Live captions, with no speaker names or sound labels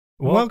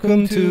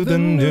Welcome to the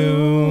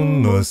new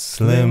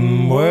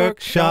Muslim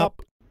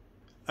Workshop.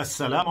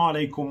 Assalamu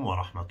alaykum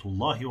wa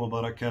rahmatullahi wa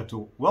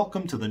barakatuh.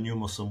 Welcome to the new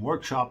Muslim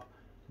Workshop.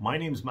 My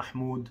name is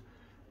Mahmoud,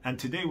 and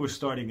today we're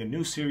starting a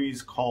new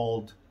series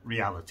called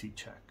Reality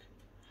Check.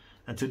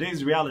 And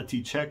today's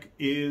reality check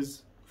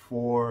is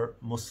for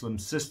Muslim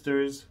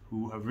sisters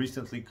who have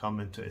recently come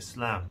into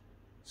Islam.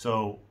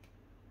 So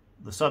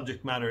the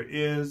subject matter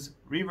is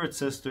revert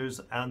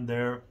sisters and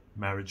their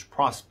marriage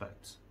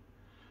prospects.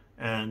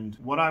 And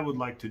what I would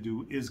like to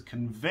do is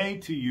convey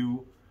to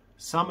you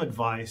some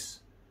advice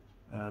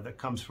that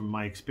comes from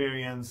my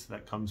experience,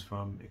 that comes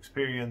from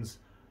experience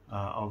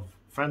of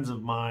friends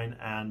of mine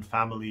and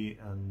family,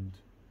 and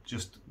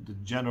just the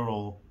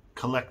general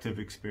collective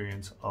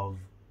experience of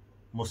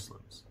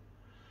Muslims.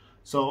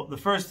 So the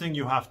first thing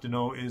you have to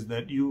know is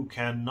that you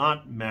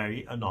cannot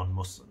marry a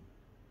non-Muslim.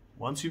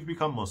 Once you've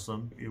become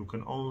Muslim, you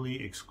can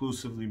only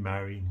exclusively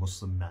marry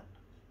Muslim men.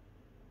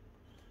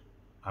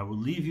 I will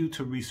leave you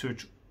to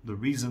research the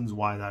reasons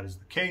why that is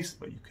the case,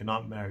 but you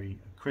cannot marry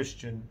a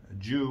Christian, a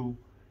Jew,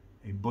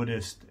 a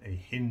Buddhist, a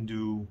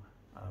Hindu,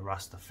 a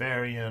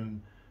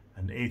Rastafarian,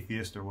 an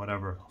atheist, or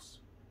whatever else.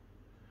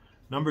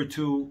 Number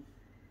two,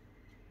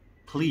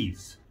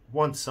 please,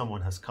 once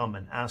someone has come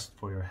and asked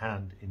for your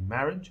hand in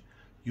marriage,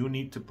 you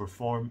need to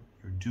perform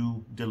your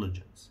due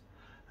diligence.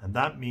 And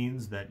that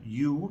means that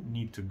you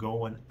need to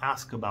go and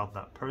ask about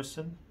that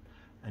person,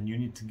 and you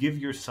need to give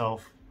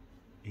yourself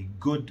a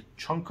good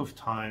chunk of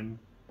time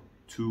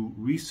to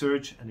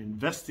research and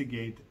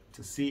investigate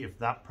to see if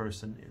that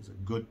person is a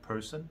good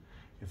person,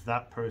 if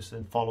that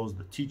person follows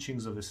the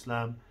teachings of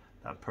Islam,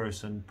 that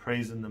person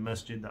prays in the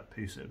masjid, that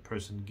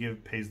person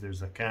pays their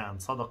zakah and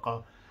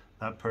sadaqah,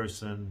 that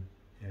person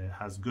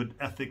has good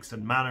ethics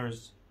and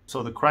manners.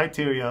 So the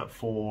criteria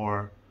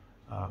for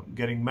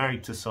getting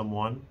married to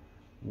someone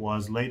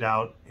was laid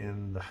out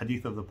in the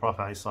hadith of the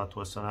Prophet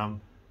ﷺ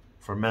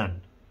for men.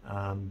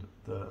 And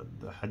the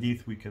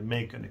hadith, we can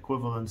make an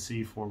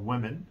equivalency for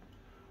women,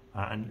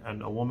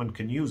 and a woman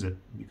can use it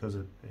because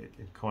it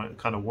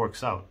kind of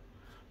works out.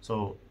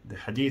 So the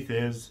hadith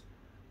is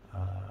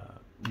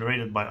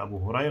narrated by Abu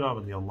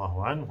Hurairah radiallahu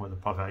anhu, where the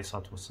Prophet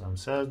ﷺ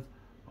said,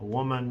 a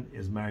woman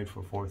is married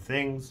for four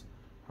things: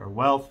 her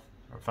wealth,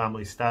 her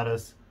family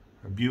status,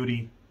 her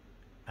beauty,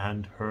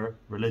 and her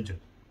religion.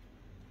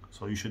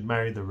 So you should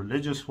marry the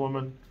religious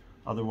woman,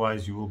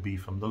 otherwise you will be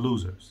from the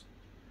losers.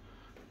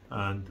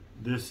 And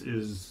this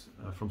is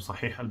from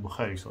Sahih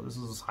al-Bukhari. So this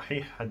is a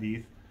Sahih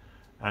hadith,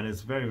 and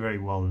it's very, very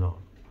well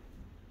known.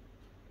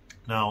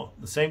 Now,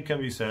 the same can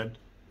be said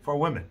for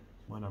women.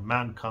 When a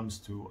man comes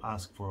to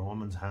ask for a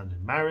woman's hand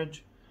in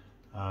marriage,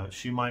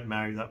 she might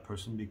marry that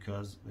person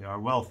because they are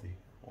wealthy,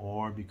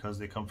 or because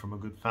they come from a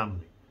good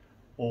family,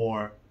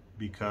 or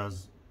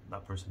because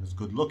that person is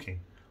good looking,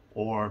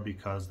 or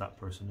because that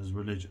person is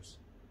religious.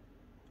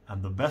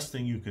 And the best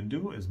thing you can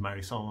do is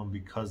marry someone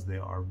because they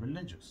are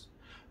religious.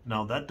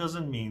 Now, that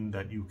doesn't mean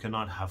that you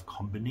cannot have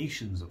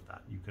combinations of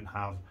that. You can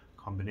have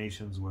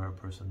combinations where a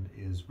person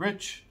is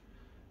rich,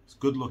 is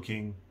good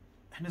looking,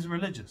 and is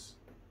religious.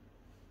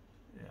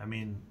 I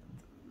mean,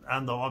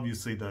 and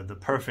obviously the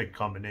perfect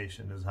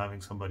combination is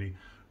having somebody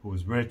who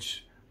is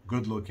rich,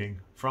 good looking,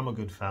 from a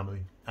good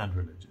family, and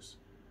religious.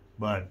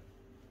 But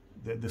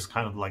this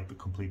kind of like the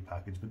complete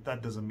package, but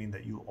that doesn't mean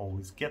that you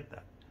always get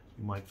that.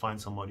 You might find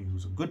somebody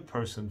who's a good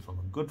person from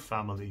a good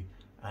family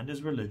and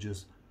is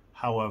religious,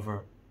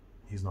 however,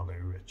 he's not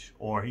very rich.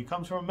 Or he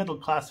comes from a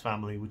middle-class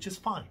family, which is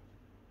fine.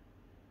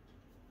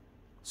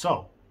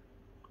 So,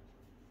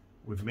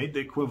 we've made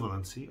the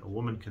equivalency. A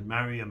woman can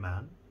marry a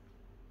man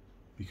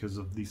because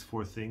of these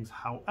four things.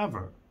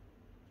 However,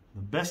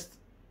 the best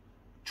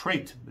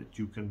trait that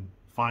you can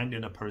find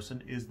in a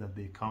person is that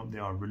they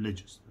are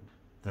religious,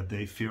 that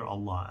they fear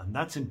Allah. And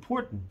that's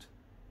important,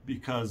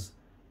 because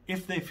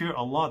if they fear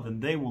Allah, then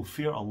they will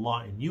fear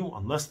Allah in you,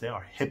 unless they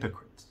are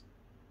hypocrites.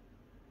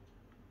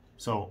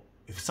 So,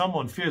 if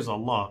someone fears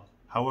Allah,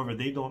 however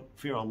they don't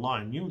fear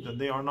Allah in you, then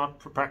they are not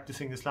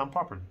practicing Islam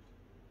properly.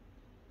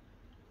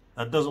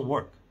 That doesn't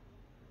work.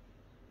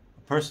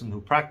 A person who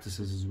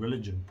practices his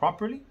religion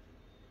properly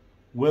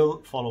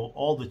will follow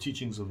all the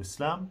teachings of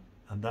Islam,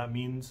 and that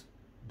means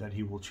that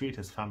he will treat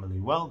his family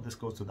well. This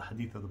goes to the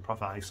hadith of the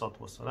Prophet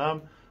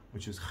ﷺ,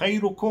 which is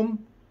خيركم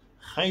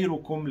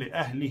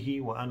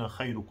لأهله وأنا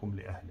خيركم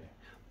لأهله.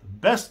 The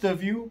best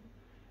of you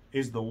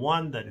is the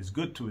one that is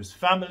good to his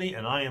family,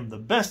 and I am the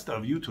best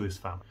of you to his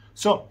family.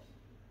 So,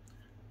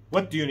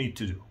 what do you need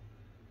to do?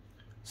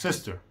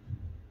 Sister,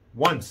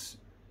 once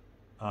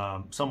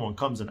someone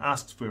comes and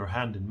asks for your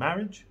hand in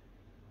marriage,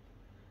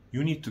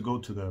 you need to go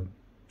to the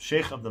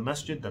sheikh of the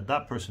masjid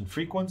that person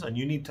frequents, and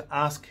you need to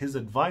ask his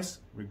advice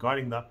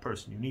regarding that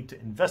person. You need to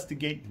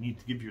investigate. You need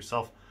to give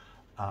yourself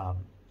a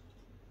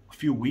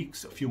few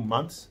weeks, a few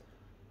months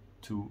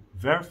to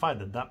verify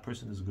that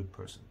person is a good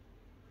person.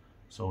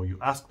 So you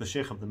ask the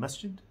sheikh of the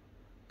masjid,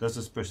 does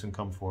this person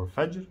come for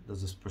Fajr?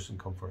 Does this person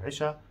come for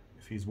Isha?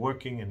 If he's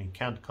working and he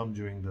can't come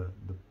during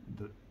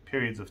the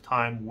periods of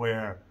time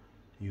where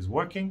he's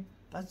working,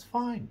 that's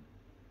fine.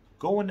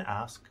 Go and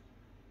ask,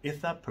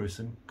 if that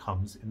person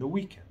comes in the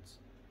weekends?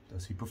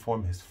 Does he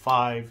perform his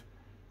 5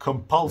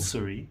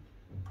 compulsory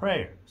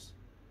prayers?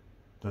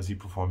 Does he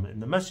perform it in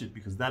the masjid?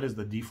 Because that is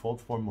the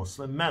default for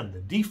Muslim men. The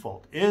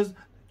default is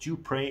that you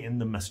pray in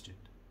the masjid.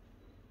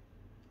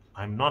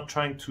 I'm not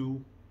trying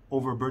to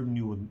overburden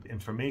you with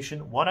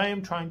information. What I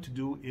am trying to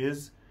do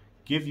is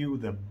give you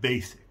the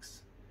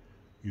basics.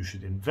 You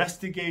should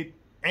investigate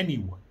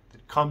anyone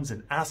that comes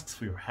and asks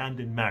for your hand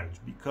in marriage,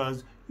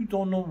 because you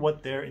don't know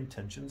what their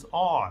intentions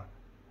are.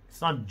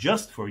 It's not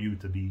just for you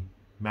to be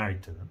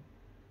married to them.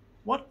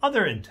 What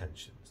other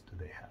intentions do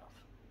they have?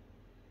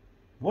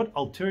 What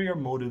ulterior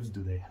motives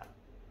do they have?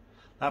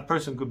 That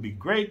person could be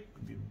great,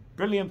 could be a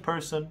brilliant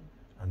person,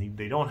 and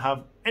they don't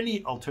have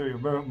any ulterior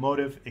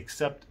motive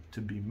except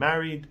to be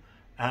married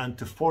and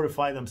to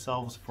fortify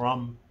themselves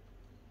from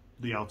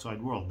the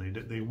outside world.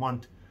 They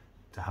want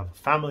to have a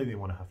family, they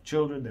want to have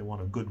children, they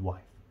want a good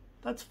wife.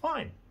 That's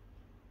fine.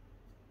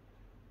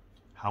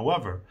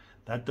 However,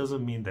 that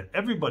doesn't mean that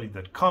everybody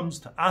that comes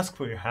to ask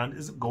for your hand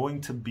is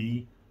going to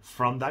be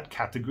from that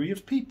category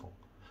of people.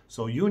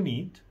 So you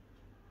need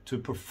to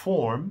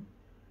perform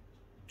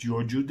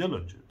your due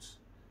diligence.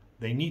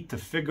 They need to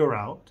figure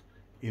out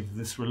if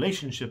this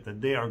relationship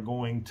that they are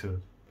going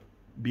to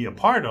be a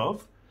part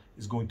of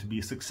is going to be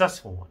a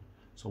successful one.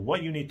 So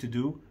what you need to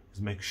do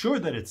is make sure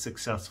that it's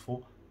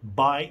successful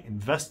by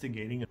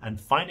investigating and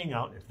finding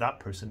out if that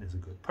person is a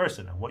good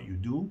person. And what you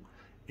do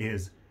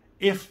is,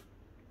 if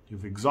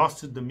you've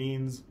exhausted the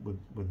means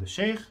with the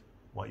sheikh,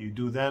 what you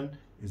do then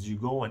is you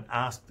go and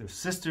ask their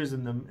sisters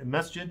in the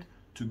masjid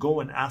to go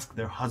and ask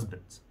their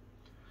husbands.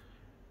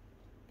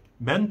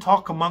 Men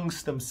talk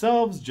amongst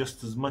themselves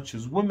just as much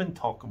as women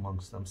talk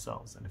amongst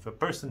themselves. And if a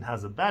person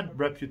has a bad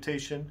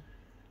reputation,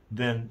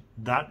 then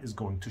that is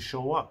going to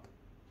show up.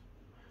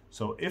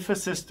 So if a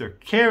sister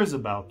cares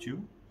about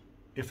you,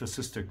 if a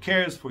sister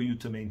cares for you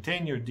to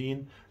maintain your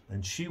deen,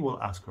 then she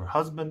will ask her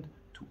husband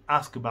to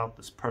ask about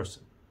this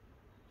person.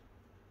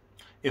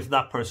 If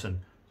that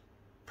person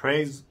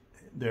prays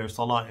their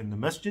salah in the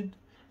masjid,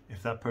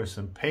 if that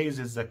person pays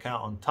his zakah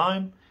on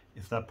time,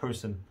 if that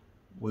person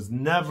was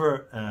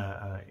never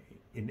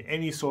in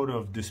any sort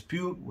of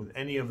dispute with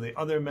any of the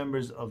other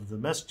members of the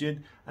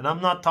masjid, and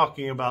I'm not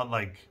talking about,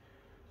 like,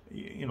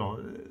 you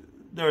know,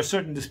 there are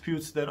certain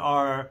disputes that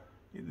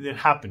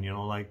happen, you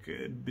know, like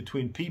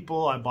between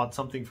people. I bought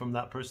something from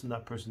that person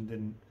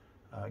didn't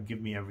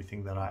give me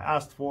everything that I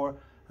asked for,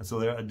 and so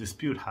a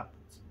dispute happens.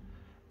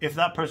 If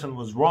that person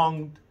was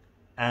wronged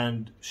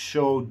and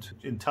showed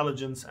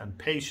intelligence and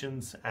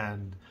patience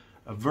and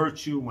a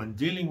virtue when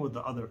dealing with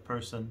the other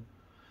person,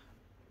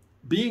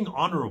 being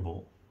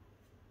honorable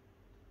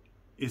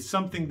is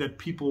something that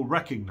people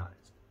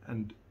recognize.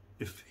 And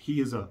if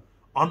he is an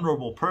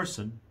honorable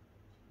person,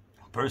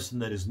 a person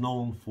that is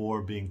known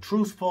for being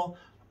truthful,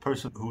 a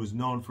person who is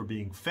known for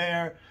being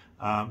fair,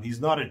 he's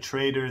not a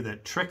traitor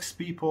that tricks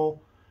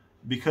people,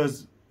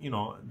 because, you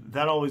know,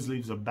 that always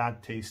leaves a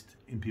bad taste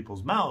in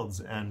people's mouths.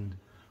 And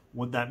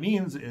what that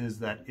means is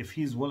that if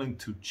he's willing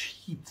to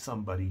cheat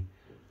somebody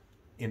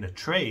in a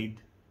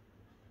trade,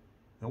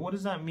 then what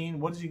does that mean?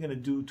 What is he going to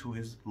do to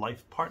his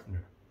life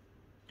partner?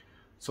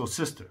 So,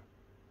 sister,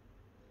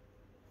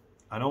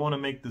 I don't want to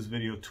make this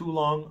video too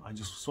long. I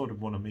just sort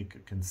of want to make a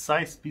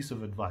concise piece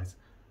of advice.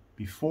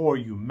 Before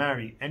you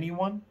marry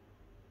anyone,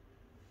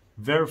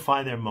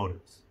 verify their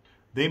motives.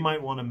 They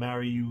might want to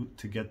marry you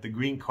to get the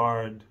green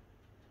card.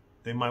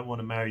 They might want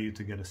to marry you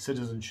to get a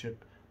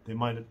citizenship. They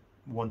might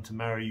want to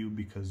marry you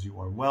because you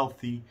are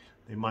wealthy.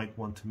 They might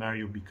want to marry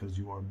you because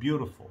you are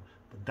beautiful.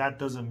 But that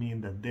doesn't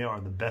mean that they are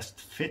the best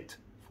fit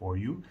for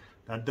you.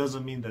 That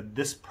doesn't mean that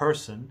this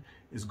person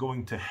is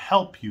going to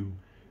help you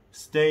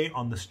stay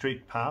on the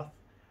straight path.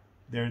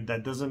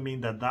 That doesn't mean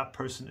that that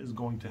person is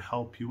going to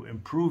help you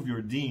improve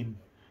your deen.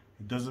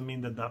 It doesn't mean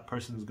that that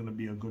person is going to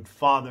be a good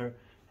father.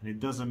 And it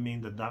doesn't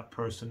mean that that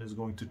person is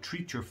going to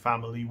treat your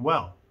family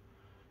well.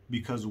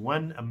 Because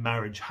when a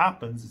marriage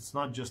happens, it's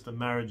not just a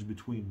marriage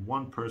between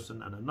one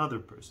person and another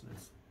person.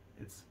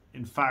 It's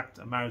in fact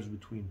a marriage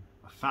between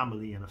a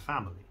family and a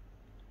family.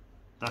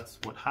 That's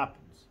what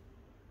happens.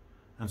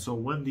 And so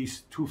when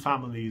these two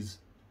families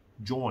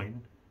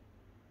join,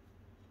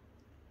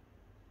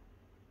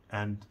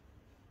 and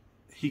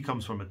he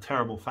comes from a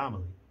terrible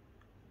family,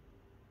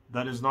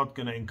 that is not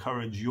going to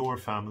encourage your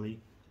family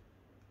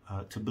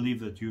to believe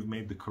that you've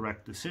made the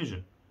correct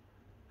decision.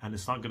 And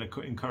it's not going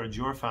to encourage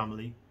your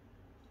family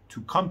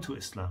to come to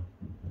Islam.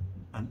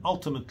 And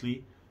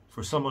ultimately,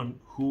 for someone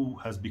who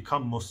has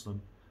become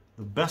Muslim,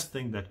 the best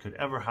thing that could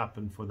ever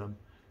happen for them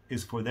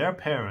is for their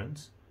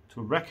parents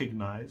to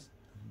recognize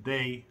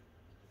they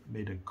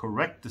made a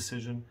correct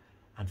decision,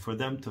 and for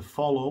them to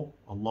follow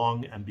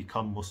along and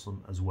become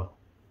Muslim as well.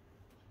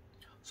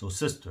 So,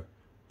 sister,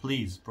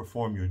 please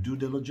perform your due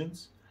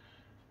diligence.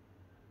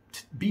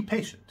 Be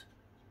patient.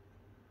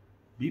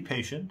 Be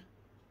patient,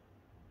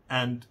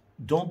 and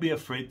don't be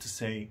afraid to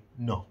say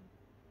no.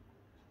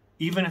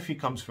 Even if he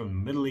comes from the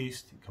Middle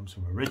East, he comes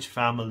from a rich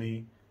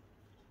family,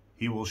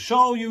 he will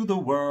show you the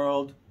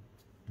world.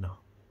 No.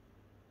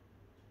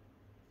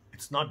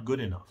 It's not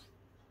good enough.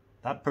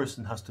 That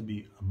person has to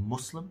be a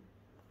Muslim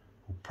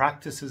who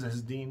practices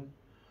his deen,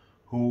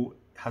 who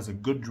has a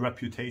good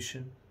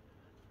reputation,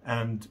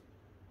 and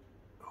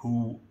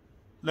who,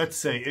 let's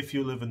say, if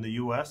you live in the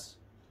US,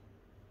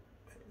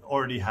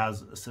 already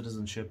has a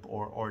citizenship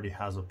or already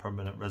has a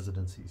permanent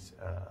residency,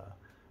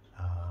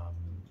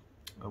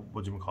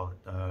 what do you call it,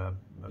 a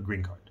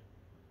green card.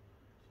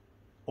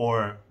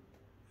 Or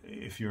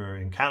if you're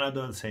in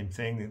Canada, the same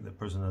thing, the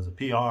person has a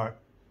PR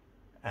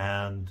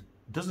and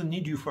doesn't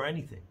need you for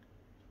anything.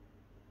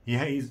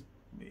 He's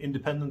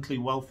independently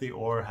wealthy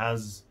or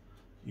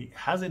he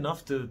has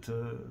enough to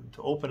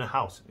open a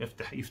house.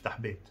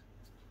 يفتح بيت.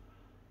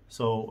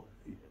 So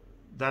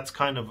that's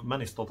kind of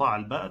من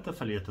استطاع الباءة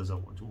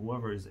فليتزوج.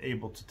 Whoever is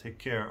able to take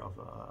care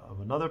of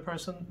another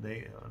person,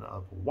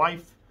 of a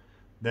wife,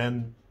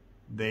 then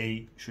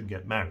they should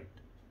get married.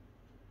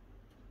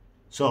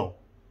 So,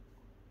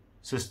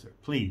 sister,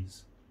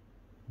 please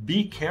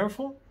be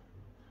careful,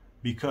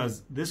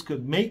 because this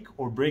could make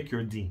or break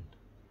your deen.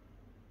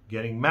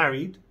 Getting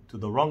married to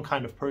the wrong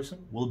kind of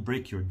person will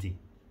break your deen.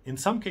 In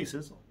some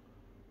cases,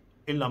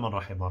 إلا من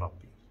رحم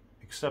ربي,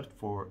 except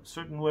for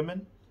certain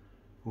women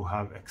who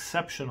have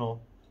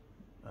exceptional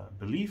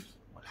beliefs,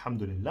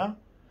 alhamdulillah.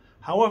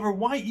 However,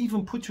 why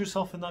even put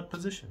yourself in that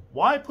position?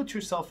 Why put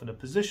yourself in a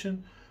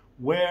position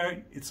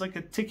where it's like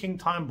a ticking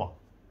time bomb?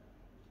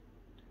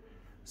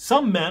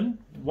 Some men,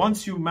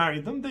 once you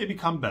marry them, they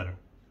become better.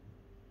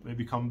 They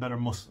become better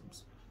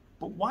Muslims.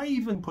 But why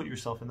even put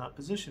yourself in that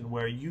position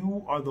where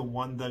you are the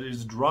one that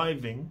is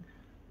driving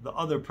the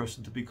other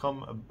person to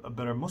become a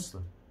better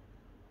Muslim?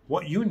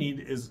 What you need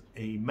is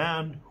a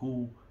man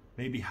who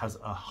maybe has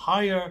a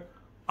higher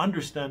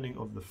understanding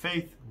of the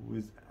faith,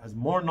 who has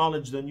more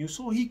knowledge than you,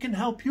 so he can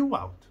help you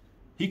out.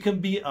 He can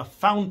be a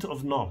fount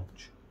of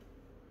knowledge.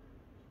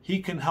 He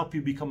can help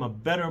you become a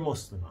better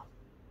Muslim.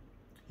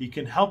 He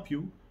can help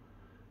you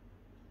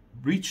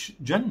reach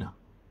Jannah.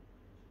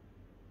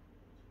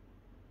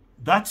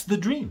 That's the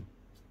dream.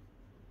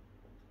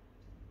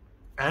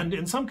 And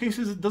in some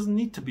cases, it doesn't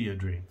need to be a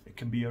dream. It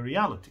can be a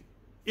reality.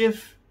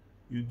 If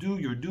you do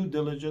your due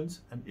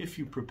diligence and if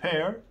you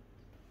prepare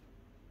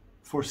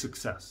for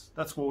success.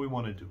 That's what we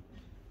want to do.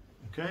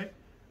 Okay?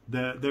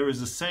 There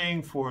is a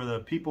saying for the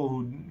people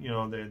who,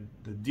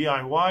 the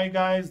DIY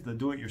guys, the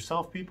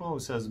do-it-yourself people, who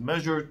says,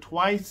 measure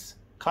twice,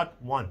 cut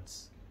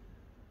once.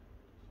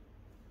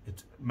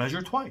 It's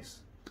measure twice.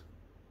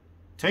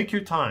 Take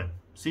your time.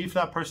 See if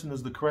that person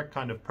is the correct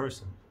kind of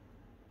person.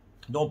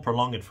 Don't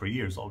prolong it for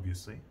years,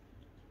 obviously.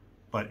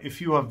 But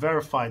if you have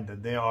verified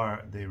that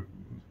they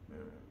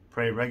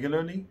pray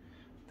regularly,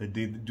 that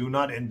they do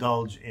not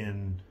indulge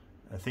in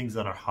things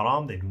that are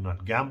haram, they do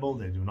not gamble,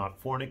 they do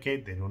not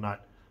fornicate,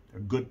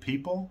 they're good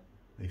people,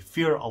 they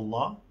fear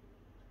Allah,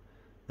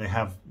 they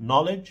have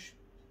knowledge,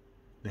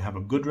 they have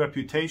a good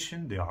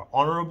reputation, they are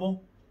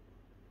honorable,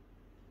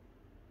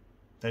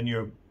 then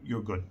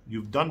you're good.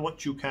 You've done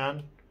what you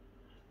can,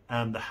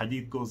 and the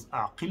hadith goes,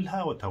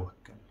 aqilha wa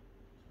tawakkal.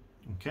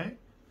 Okay?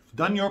 You've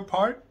done your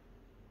part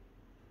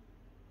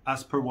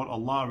as per what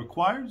Allah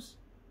requires.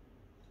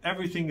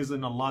 Everything is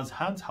in Allah's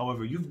hands.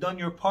 However, you've done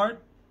your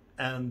part,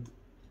 and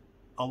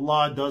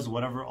Allah does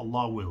whatever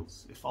Allah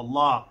wills. If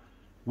Allah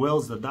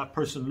wills that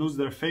person lose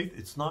their faith,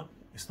 it's not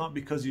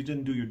because you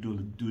didn't do your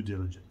due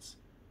diligence.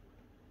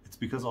 It's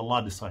because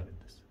Allah decided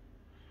this.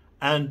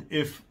 And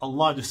if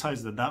Allah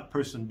decides that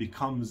person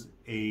becomes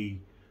a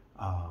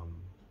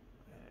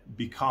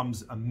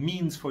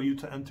means for you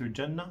to enter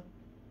Jannah,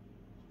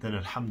 then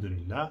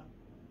alhamdulillah,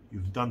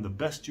 you've done the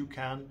best you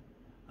can,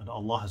 and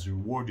Allah has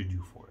rewarded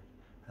you for it.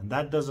 And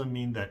that doesn't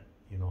mean that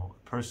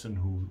a person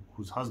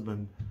whose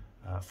husband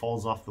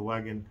falls off the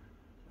wagon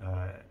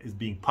is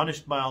being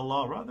punished by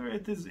Allah. Rather,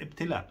 it is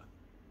ibtila.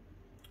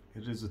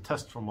 It is a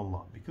test from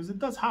Allah, because it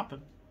does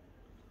happen.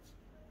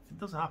 It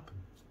does happen.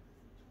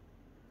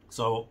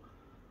 So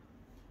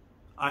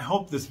I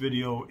hope this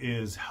video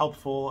is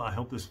helpful. I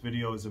hope this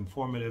video is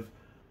informative.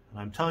 And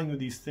I'm telling you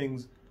these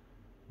things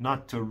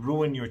not to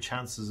ruin your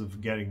chances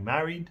of getting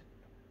married.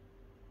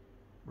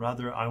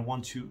 Rather, I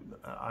want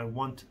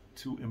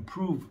to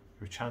improve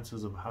your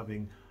chances of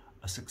having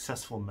a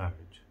successful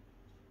marriage.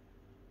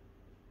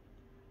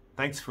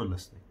 Thanks for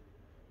listening.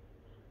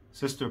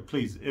 Sister,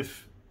 please,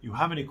 if you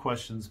have any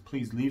questions,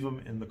 please leave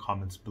them in the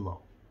comments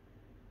below.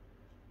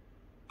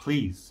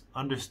 Please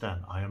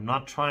understand, I am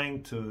not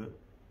trying to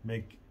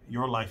make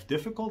your life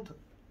difficult.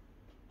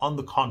 On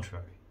the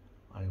contrary,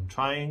 I am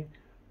trying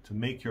to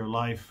make your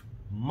life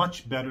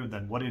much better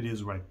than what it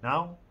is right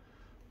now,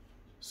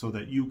 so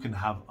that you can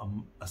have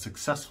a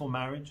successful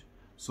marriage,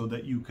 so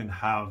that you can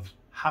have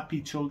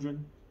happy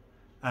children,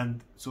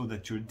 and so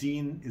that your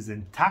deen is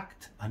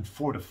intact and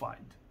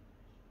fortified.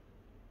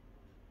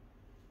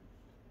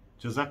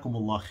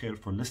 Jazakumullah khair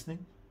for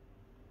listening.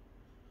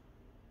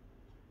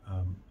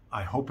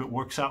 I hope it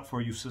works out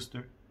for you,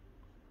 sister.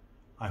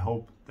 I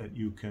hope that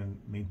you can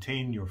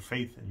maintain your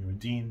faith and your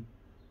deen,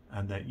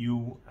 and that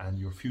you and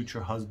your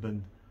future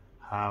husband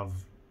have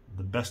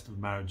the best of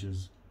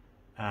marriages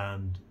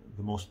and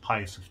the most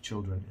pious of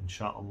children,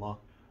 inshallah.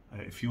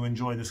 If you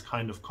enjoy this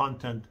kind of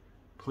content,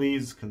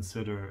 please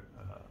consider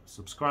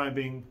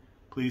subscribing.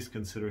 Please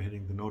consider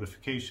hitting the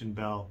notification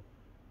bell.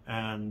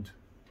 And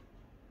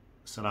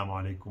Assalamu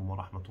alaikum wa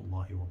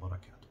rahmatullahi wa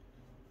barakatuh.